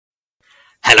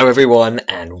Hello everyone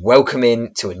and welcome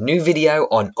in to a new video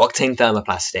on Octane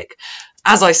Thermoplastic.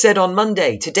 As I said on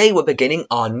Monday, today we're beginning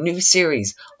our new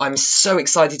series. I'm so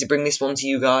excited to bring this one to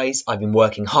you guys. I've been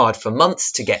working hard for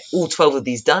months to get all 12 of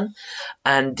these done,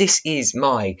 and this is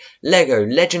my Lego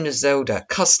Legend of Zelda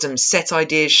Custom Set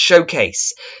Ideas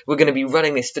Showcase. We're going to be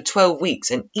running this for 12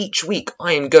 weeks, and each week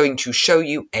I am going to show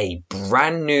you a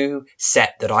brand new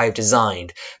set that I have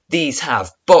designed. These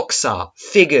have box art,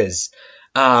 figures.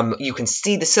 You can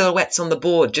see the silhouettes on the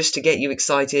board just to get you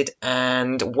excited,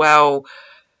 and well,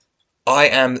 I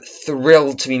am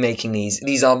thrilled to be making these.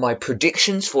 These are my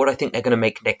predictions for what I think they're going to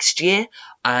make next year,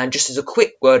 and just as a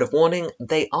quick word of warning,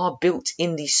 they are built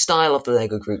in the style of the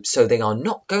Lego group, so they are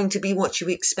not going to be what you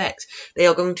expect. They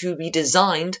are going to be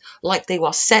designed like they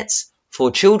are sets for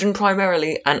children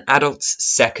primarily and adults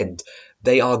second.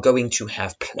 They are going to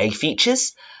have play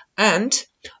features, and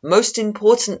most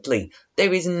importantly,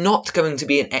 there is not going to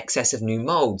be an excess of new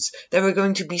molds. There are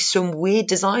going to be some weird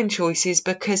design choices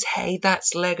because, hey,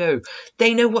 that's Lego.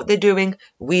 They know what they're doing,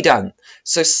 we don't.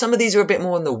 So some of these are a bit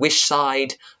more on the wish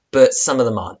side, but some of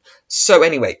them aren't. So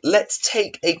anyway, let's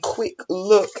take a quick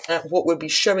look at what we'll be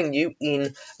showing you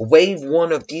in Wave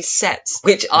 1 of these sets,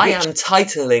 which I am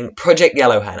titling Project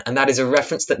Yellowhand, and that is a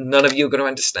reference that none of you are going to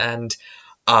understand.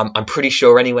 I'm pretty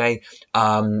sure anyway,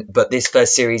 but this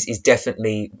first series is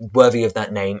definitely worthy of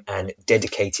that name and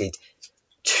dedicated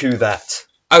to that.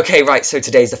 Okay, right, so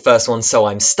today's the first one, so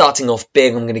I'm starting off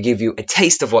big. I'm going to give you a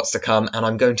taste of what's to come, and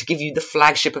I'm going to give you the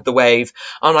flagship of the wave,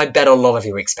 and I bet a lot of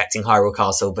you are expecting Hyrule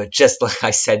Castle, but just like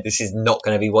I said, this is not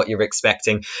going to be what you're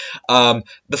expecting. The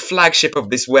flagship of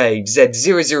this wave,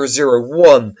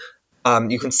 Z0001,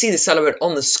 you can see the silhouette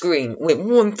on the screen with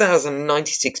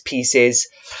 1,096 pieces.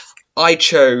 I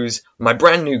chose my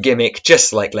brand new gimmick,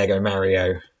 just like Lego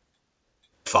Mario,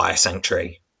 Fire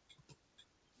Sanctuary.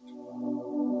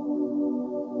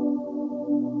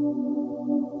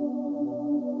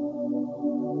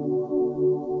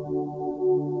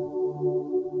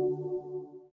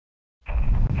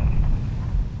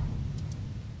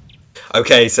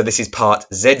 Okay, so this is part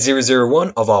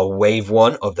Z001 of our Wave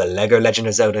 1 of the LEGO Legend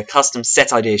of Zelda Custom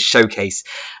Set Ideas Showcase,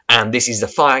 and this is the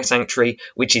Fire Sanctuary,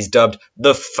 which is dubbed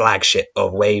the flagship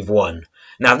of Wave 1.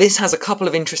 Now, this has a couple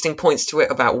of interesting points to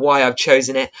it about why I've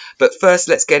chosen it, but first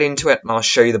let's get into it and I'll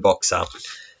show you the box art.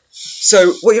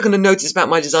 So, what you're going to notice about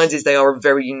my designs is they are a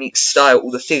very unique style.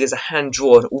 All the figures are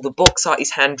hand-drawn, all the box art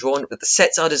is hand-drawn, but the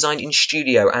sets are designed in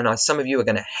studio, and some of you are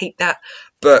going to hate that,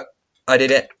 but I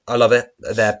did it. I love it.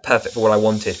 They're perfect for what I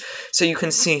wanted. So you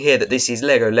can see here that this is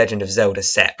Lego Legend of Zelda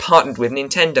set, partnered with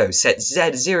Nintendo, set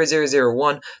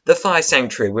Z0001, the Fire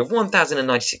Sanctuary, with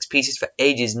 1,096 pieces for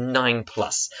ages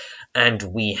 9+. And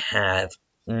we have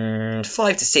 5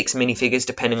 to 6 minifigures,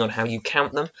 depending on how you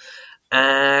count them.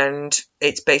 And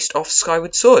it's based off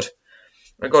Skyward Sword.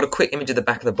 I got a quick image of the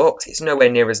back of the box. It's nowhere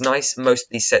near as nice. Most of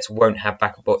these sets won't have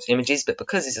back of box images, but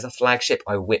because this is a flagship,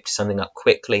 I whipped something up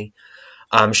quickly.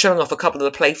 Showing off a couple of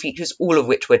the play features, all of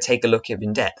which we'll take a look at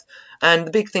in depth. And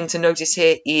the big thing to notice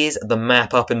here is the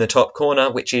map up in the top corner,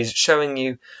 which is showing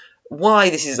you why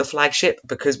this is a flagship,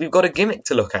 because we've got a gimmick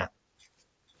to look at.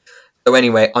 So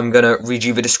anyway, I'm going to read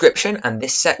you the description, and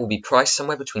this set will be priced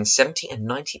somewhere between £70 and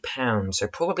 £90, so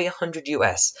probably 100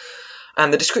 US.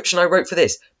 And the description I wrote for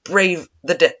this: brave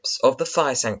the depths of the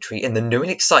Fire Sanctuary in the new and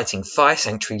exciting Fire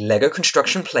Sanctuary Lego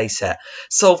construction playset.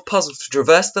 Solve puzzles to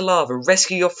traverse the lava,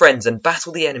 rescue your friends and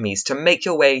battle the enemies to make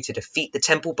your way to defeat the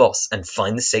temple boss and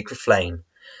find the sacred flame.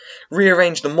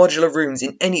 Rearrange the modular rooms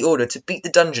in any order to beat the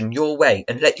dungeon your way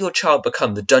and let your child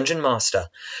become the dungeon master.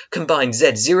 Combine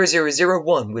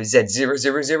Z0001 with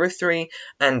Z0003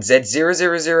 and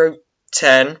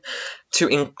Z00010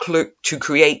 to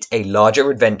create a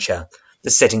larger adventure. The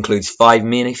set includes 5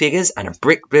 minifigures and a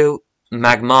brick-built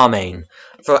magma main.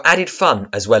 For added fun,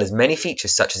 as well as many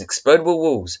features such as explodable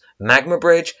walls, magma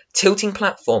bridge, tilting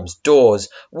platforms, doors,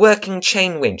 working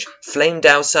chain winch, flame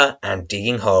dowser, and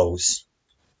digging holes.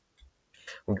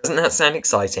 Well, doesn't that sound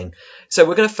exciting? So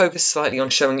we're going to focus slightly on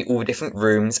showing you all the different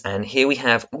rooms, and here we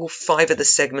have all 5 of the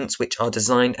segments which are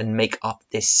designed and make up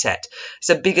this set. It's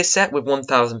a bigger set with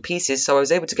 1,000 pieces, so I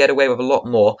was able to get away with a lot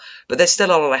more, but there's still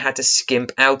a lot I had to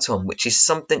skimp out on, which is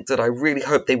something that I really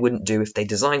hope they wouldn't do if they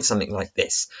designed something like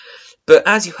this. But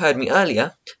as you heard me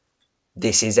earlier,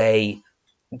 this is a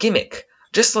gimmick.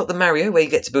 Just like the Mario, where you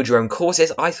get to build your own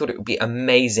courses, I thought it would be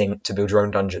amazing to build your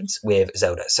own dungeons with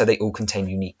Zelda. So they all contain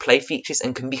unique play features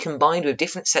and can be combined with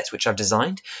different sets which I've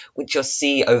designed, which you'll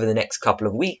see over the next couple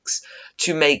of weeks,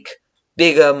 to make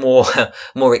bigger,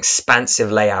 more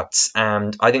expansive layouts.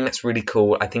 And I think that's really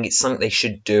cool. I think it's something they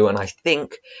should do, and I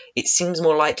think it seems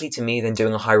more likely to me than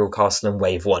doing a Hyrule Castle in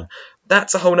Wave 1.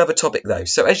 That's a whole other topic though.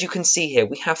 So as you can see here,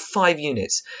 we have 5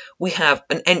 units. We have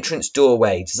an entrance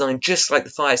doorway designed just like the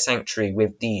Fire Sanctuary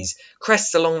with these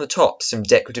crests along the top, some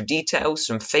decorative details,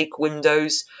 some fake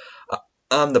windows.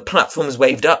 The platform's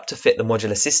waved up to fit the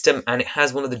modular system, and it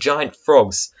has one of the giant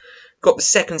frogs. Got the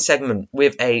second segment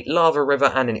with a lava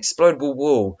river and an explodable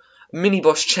wall. Mini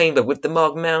boss chamber with the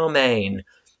magma main.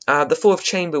 The fourth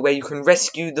chamber where you can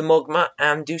rescue the Mogma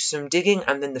and do some digging,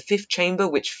 and then the fifth chamber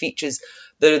which features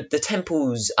the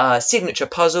temple's signature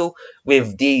puzzle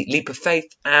with the leap of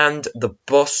faith and the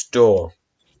boss door.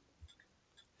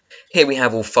 Here we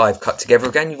have all 5 cut together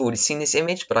again. You've already seen this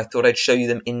image, but I thought I'd show you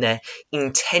them in their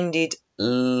intended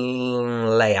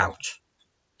layout.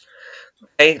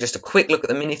 Okay, just a quick look at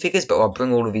the minifigures, but I'll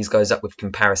bring all of these guys up with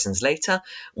comparisons later.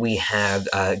 We have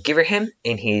Girahim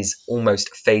in his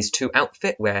almost Phase 2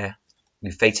 outfit, where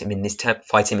you fight him in this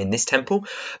temple.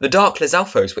 The Dark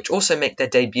Lizalfos, which also make their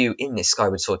debut in this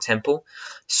Skyward Sword temple.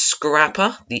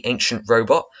 Scrapper, the ancient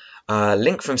robot.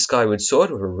 Link from Skyward Sword,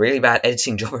 with a really bad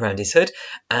editing job around his hood.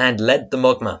 And Led the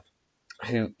Mogma,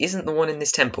 who isn't the one in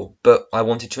this temple, but I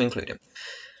wanted to include him.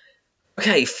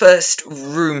 Okay, first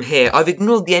room here. I've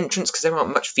ignored the entrance because there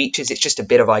aren't much features, it's just a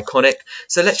bit of iconic.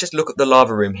 So let's just look at the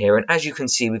lava room here, and as you can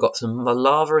see, we've got some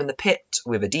lava in the pit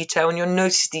with a detail, and you'll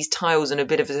notice these tiles and a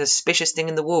bit of a suspicious thing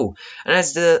in the wall. And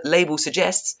as the label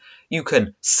suggests, you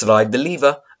can slide the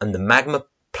lever and the magma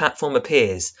platform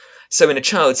appears. So in a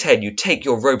child's head, you'd take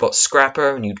your robot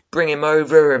Scrapper and you'd bring him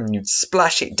over and you'd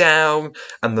splash it down,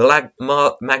 and the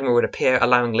magma would appear,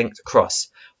 allowing Link to cross.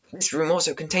 This room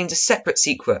also contains a separate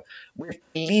secret with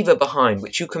a lever behind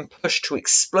which you can push to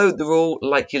explode the wall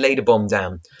like you laid a bomb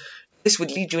down. This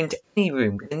would lead you into any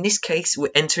room, but in this case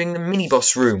we're entering the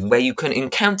mini-boss room where you can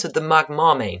encounter the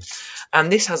magma main.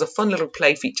 And this has a fun little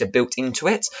play feature built into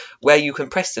it where you can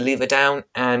press the lever down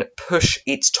and push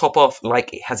its top off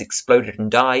like it has exploded and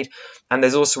died. And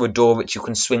there's also a door which you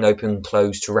can swing open and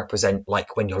close to represent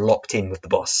like when you're locked in with the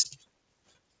boss.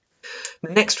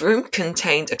 The next room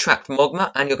contains a trapped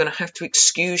Mogma, and you're going to have to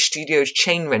excuse Studio's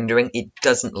chain rendering, it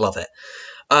doesn't love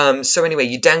it. So anyway,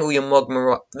 you dangle your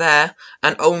Mogma up there,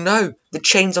 and oh no, the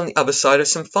chain's on the other side of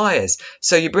some fires.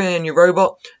 So you bring in your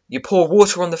robot, you pour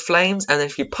water on the flames, and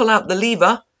if you pull out the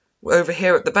lever, over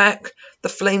here at the back, the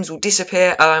flames will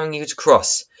disappear, allowing you to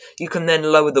cross. You can then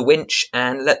lower the winch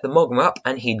and let the Mogma up,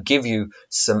 and he'd give you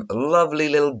some lovely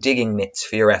little digging mitts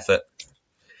for your effort.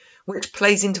 Which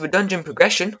plays into a dungeon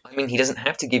progression. I mean, he doesn't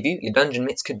have to give you, your dungeon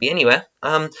mitts could be anywhere,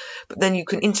 but then you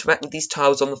can interact with these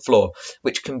tiles on the floor,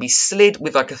 which can be slid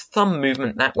with like a thumb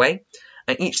movement that way,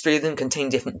 and each 3 of them contain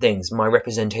different things. My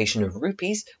representation of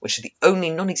rupees, which is the only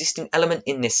non-existing element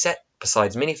in this set,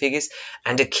 besides minifigures,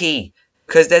 and a key,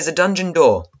 because there's a dungeon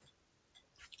door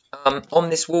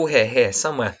on this wall here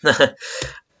somewhere.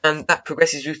 And that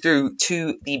progresses you through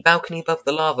to the balcony above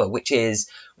the lava, which is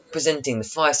representing the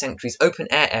Fire Sanctuary's open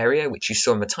air area, which you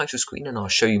saw on the title screen, and I'll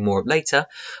show you more later,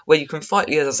 where you can fight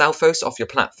Lizalfos off your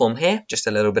platform here, just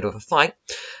a little bit of a fight,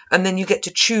 and then you get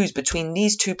to choose between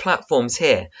these 2 platforms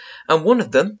here, and one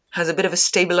of them has a bit of a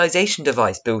stabilization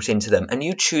device built into them, and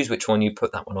you choose which one you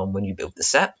put that one on when you build the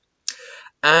set,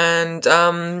 and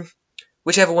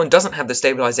whichever one doesn't have the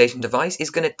stabilization device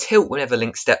is going to tilt whenever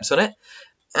Link steps on it,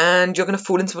 and you're going to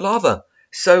fall into the lava.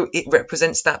 So it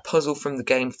represents that puzzle from the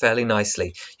game fairly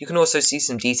nicely. You can also see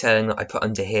some detailing that I put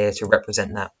under here to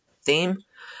represent that theme.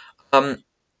 And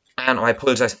I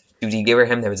apologise for 2D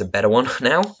Girahim, there is a better one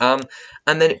now. And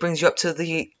then it brings you up to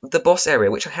the boss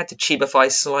area, which I had to chibify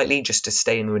slightly just to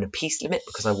stay in a piece limit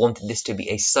because I wanted this to be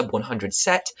a sub 100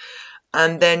 set.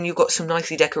 And then you've got some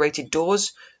nicely decorated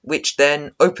doors, which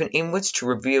then open inwards to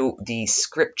reveal the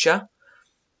scripture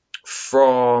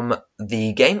from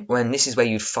the game, when this is where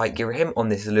you'd fight Girahim on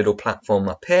this little platform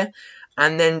up here,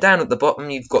 and then down at the bottom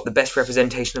you've got the best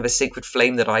representation of a sacred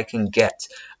flame that I can get,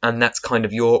 and that's kind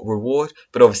of your reward,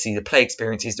 but obviously the play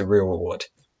experience is the real reward.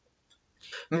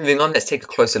 Moving on, let's take a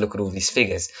closer look at all these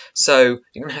figures. So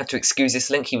you're going to have to excuse this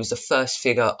Link. He was the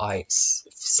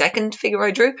second figure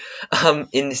I drew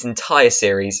in this entire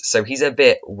series, so he's a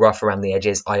bit rough around the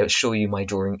edges. I assure you my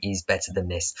drawing is better than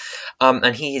this.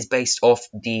 And he is based off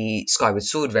the Skyward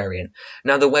Sword variant.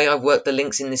 Now the way I've worked the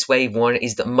Links in this wave 1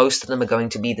 is that most of them are going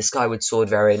to be the Skyward Sword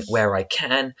variant where I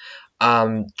can,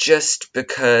 just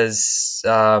because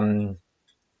I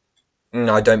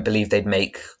don't believe they'd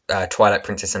make Twilight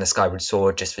Princess and a Skyward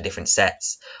Sword just for different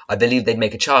sets. I believe they'd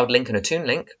make a Child Link and a Toon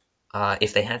Link,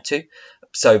 if they had to.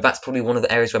 So that's probably one of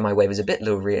the areas where my wave is a bit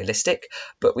little realistic.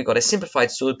 But we got a simplified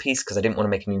sword piece because I didn't want to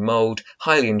make a new mould,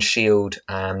 Hylian shield,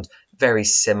 and very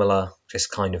similar,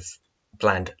 just kind of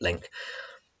bland Link.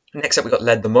 Next up, we've got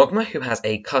Led the Mogma, who has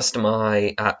a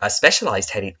a specialized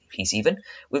headpiece even,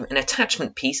 with an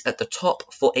attachment piece at the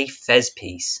top for a fez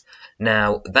piece.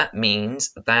 Now, that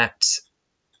means that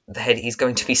the head is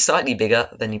going to be slightly bigger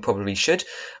than he probably should,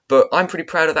 but I'm pretty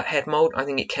proud of that head mold. I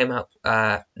think it came out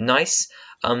nice.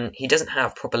 He doesn't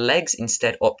have proper legs,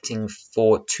 instead opting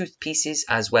for tooth pieces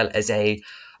as well as a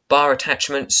bar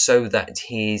attachment so that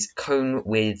his cone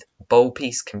with bowl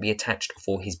piece can be attached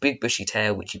for his big bushy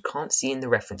tail, which you can't see in the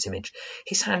reference image.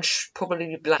 His hand should probably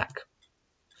be black.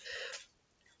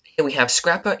 Here we have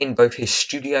Scrapper in both his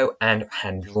studio and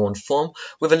hand-drawn form,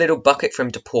 with a little bucket for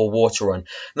him to pour water on.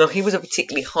 Now, he was a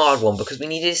particularly hard one because we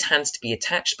needed his hands to be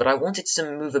attached, but I wanted some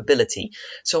movability,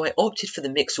 so I opted for the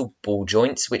mixel ball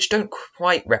joints, which don't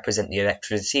quite represent the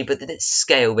electricity, but at its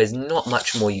scale, there's not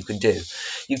much more you could do.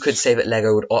 You could say that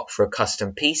Lego would opt for a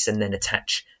custom piece and then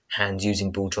attach hands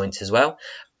using ball joints as well,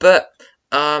 but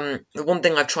the one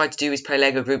thing I've tried to do is play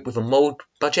Lego Group with a mold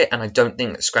budget, and I don't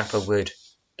think that Scrapper would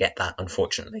get that,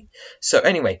 unfortunately. So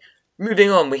anyway,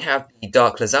 moving on, we have the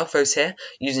Dark Lizalfos here,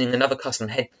 using another custom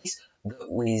headpiece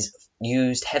that was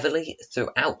used heavily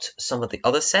throughout some of the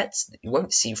other sets that you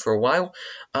won't see for a while.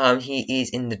 He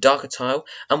is in the darker tile,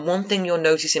 and one thing you'll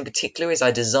notice in particular is I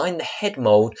designed the head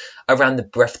mold around the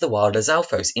Breath of the Wild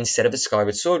Lizalfos instead of the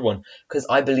Skyward Sword one, because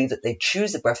I believe that they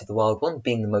choose the Breath of the Wild one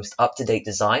being the most up-to-date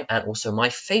design and also my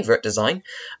favourite design,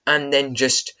 and then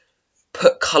just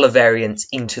put color variants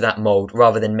into that mold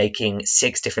rather than making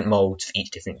 6 different molds for each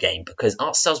different game, because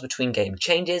art styles between game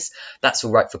changes. That's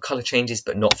all right for color changes,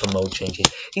 but not for mold changes.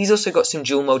 He's also got some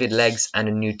dual molded legs and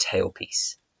a new tail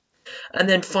piece. And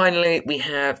then finally, we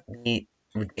have the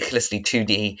ridiculously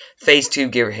 2D Phase 2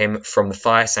 Girahim from the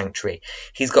Fire Sanctuary.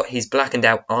 He's got his blackened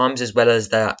out arms as well as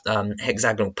that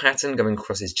hexagonal pattern going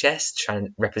across his chest,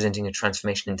 representing a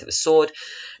transformation into the sword.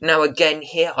 Now again,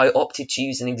 here I opted to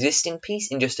use an existing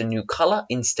piece in just a new colour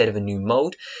instead of a new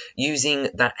mould, using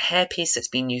that hair piece that's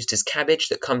been used as cabbage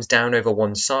that comes down over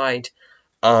one side.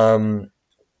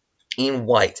 In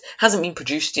white. Hasn't been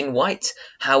produced in white,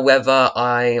 however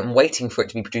I am waiting for it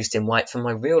to be produced in white for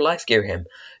my real life Girahim.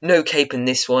 No cape in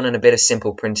this one and a bit of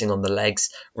simple printing on the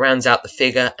legs, rounds out the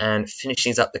figure and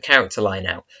finishes up the character line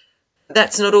out.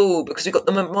 That's not all, because we've got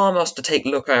the Marmos to take a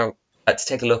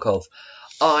look of.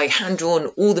 I hand drawn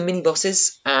all the mini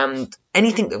bosses and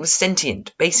anything that was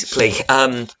sentient, basically.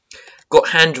 Got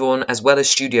hand-drawn as well as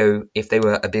studio if they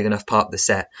were a big enough part of the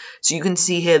set. So you can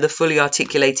see here the fully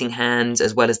articulating hands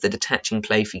as well as the detaching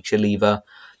play feature lever.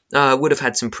 Would have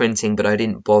had some printing, but I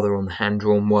didn't bother on the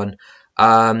hand-drawn one.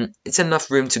 It's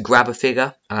enough room to grab a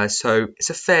figure, so it's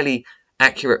a fairly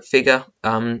accurate figure,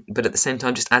 but at the same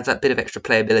time just adds that bit of extra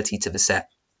playability to the set.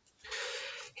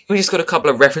 We just got a couple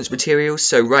of reference materials,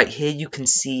 so right here you can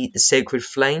see the Sacred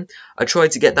Flame. I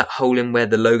tried to get that hole in where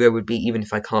the logo would be, even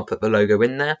if I can't put the logo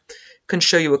in there. Can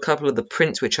show you a couple of the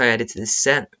prints which I added to this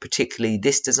set, particularly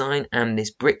this design and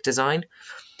this brick design.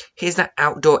 Here's that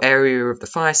outdoor area of the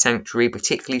Fire Sanctuary,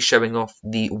 particularly showing off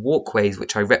the walkways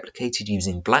which I replicated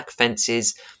using black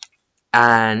fences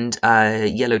and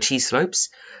yellow cheese slopes,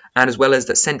 and as well as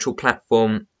the central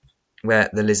platform where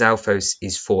the Lizalfos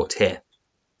is fought here.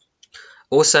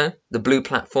 Also, the blue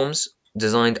platforms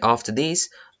designed after these,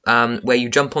 where you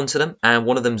jump onto them, and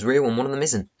one of them's real and one of them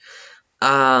isn't.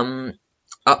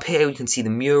 Up here you can see the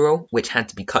mural, which had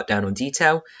to be cut down on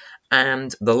detail,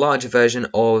 and the larger version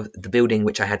of the building,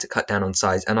 which I had to cut down on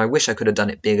size. And I wish I could have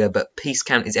done it bigger, but piece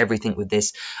count is everything with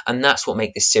this, and that's what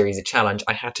makes this series a challenge.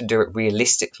 I had to do it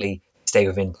realistically to stay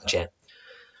within budget.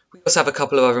 We also have a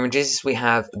couple of other images. We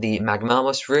have the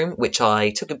Magmamos room, which I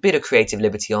took a bit of creative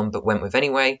liberty on, but went with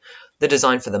anyway. The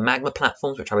design for the magma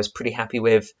platforms, which I was pretty happy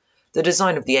with. The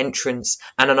design of the entrance,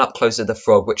 and an up-close of the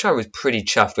frog, which I was pretty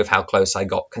chuffed with how close I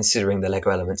got, considering the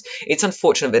Lego elements. It's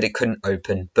unfortunate that it couldn't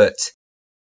open, but...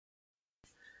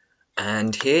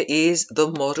 And here is the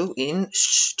model in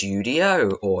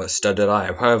studio, or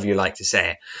studio, however you like to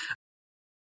say it.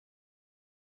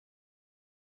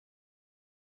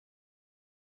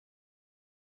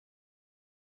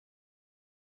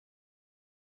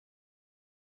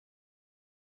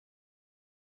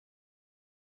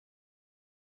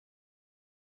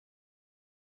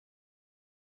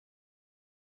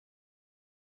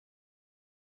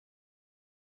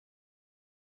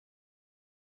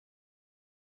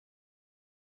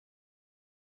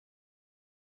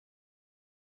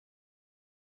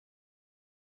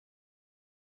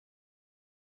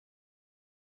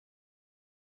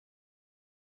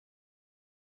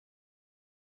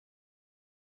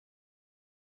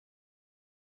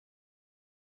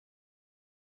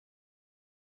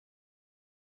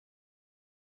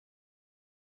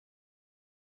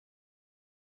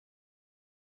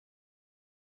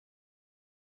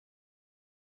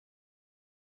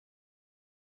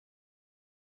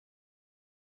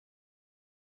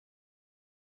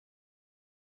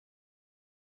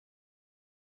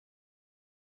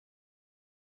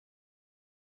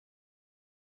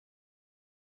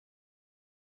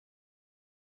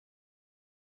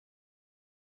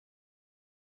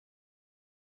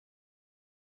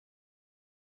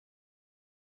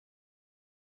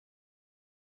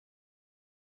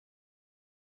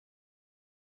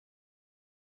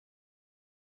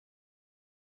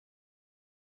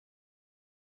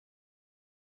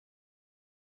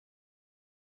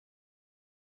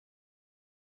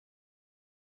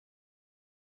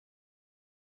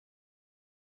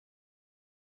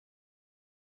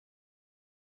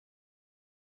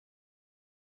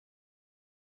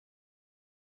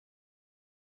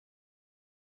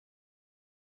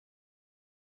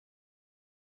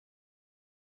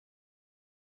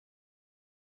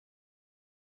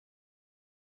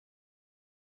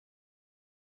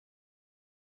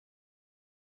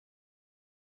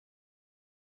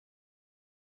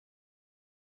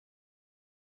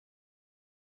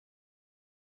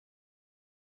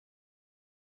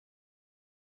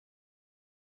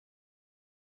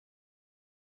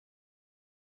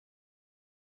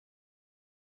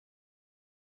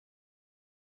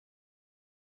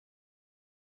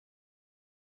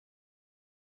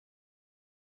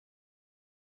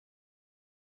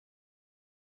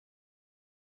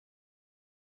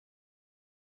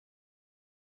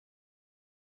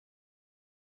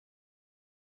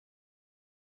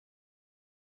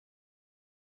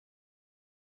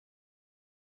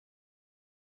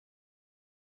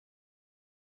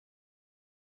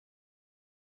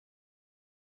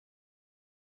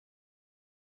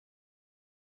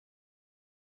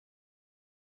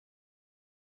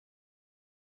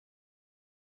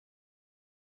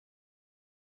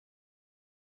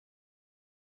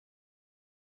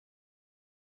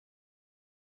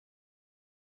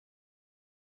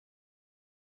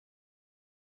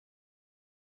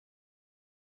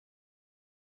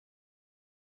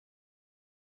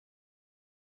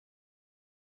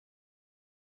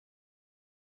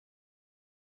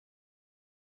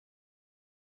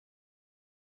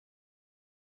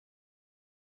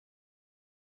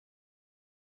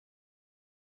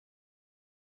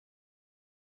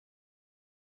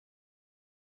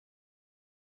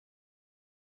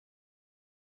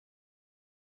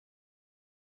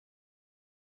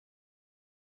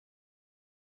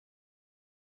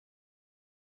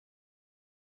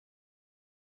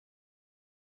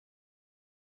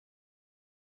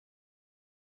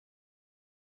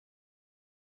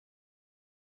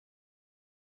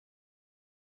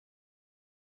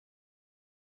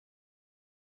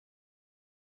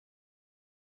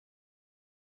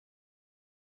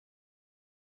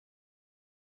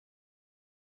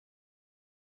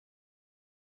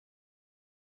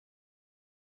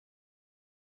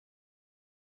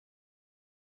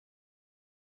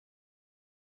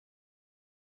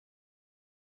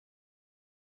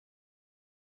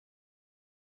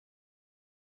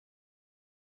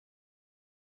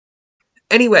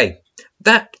 Anyway,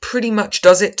 that pretty much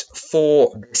does it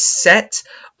for this set.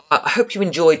 I hope you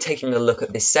enjoyed taking a look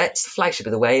at this set. It's the flagship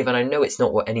of the Wave, and I know it's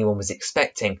not what anyone was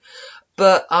expecting.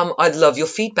 But I'd love your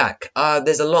feedback.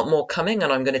 There's a lot more coming,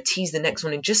 and I'm going to tease the next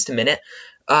one in just a minute.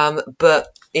 But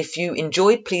if you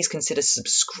enjoyed, please consider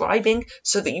subscribing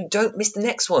so that you don't miss the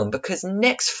next one, because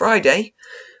next Friday,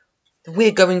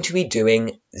 we're going to be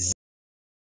doing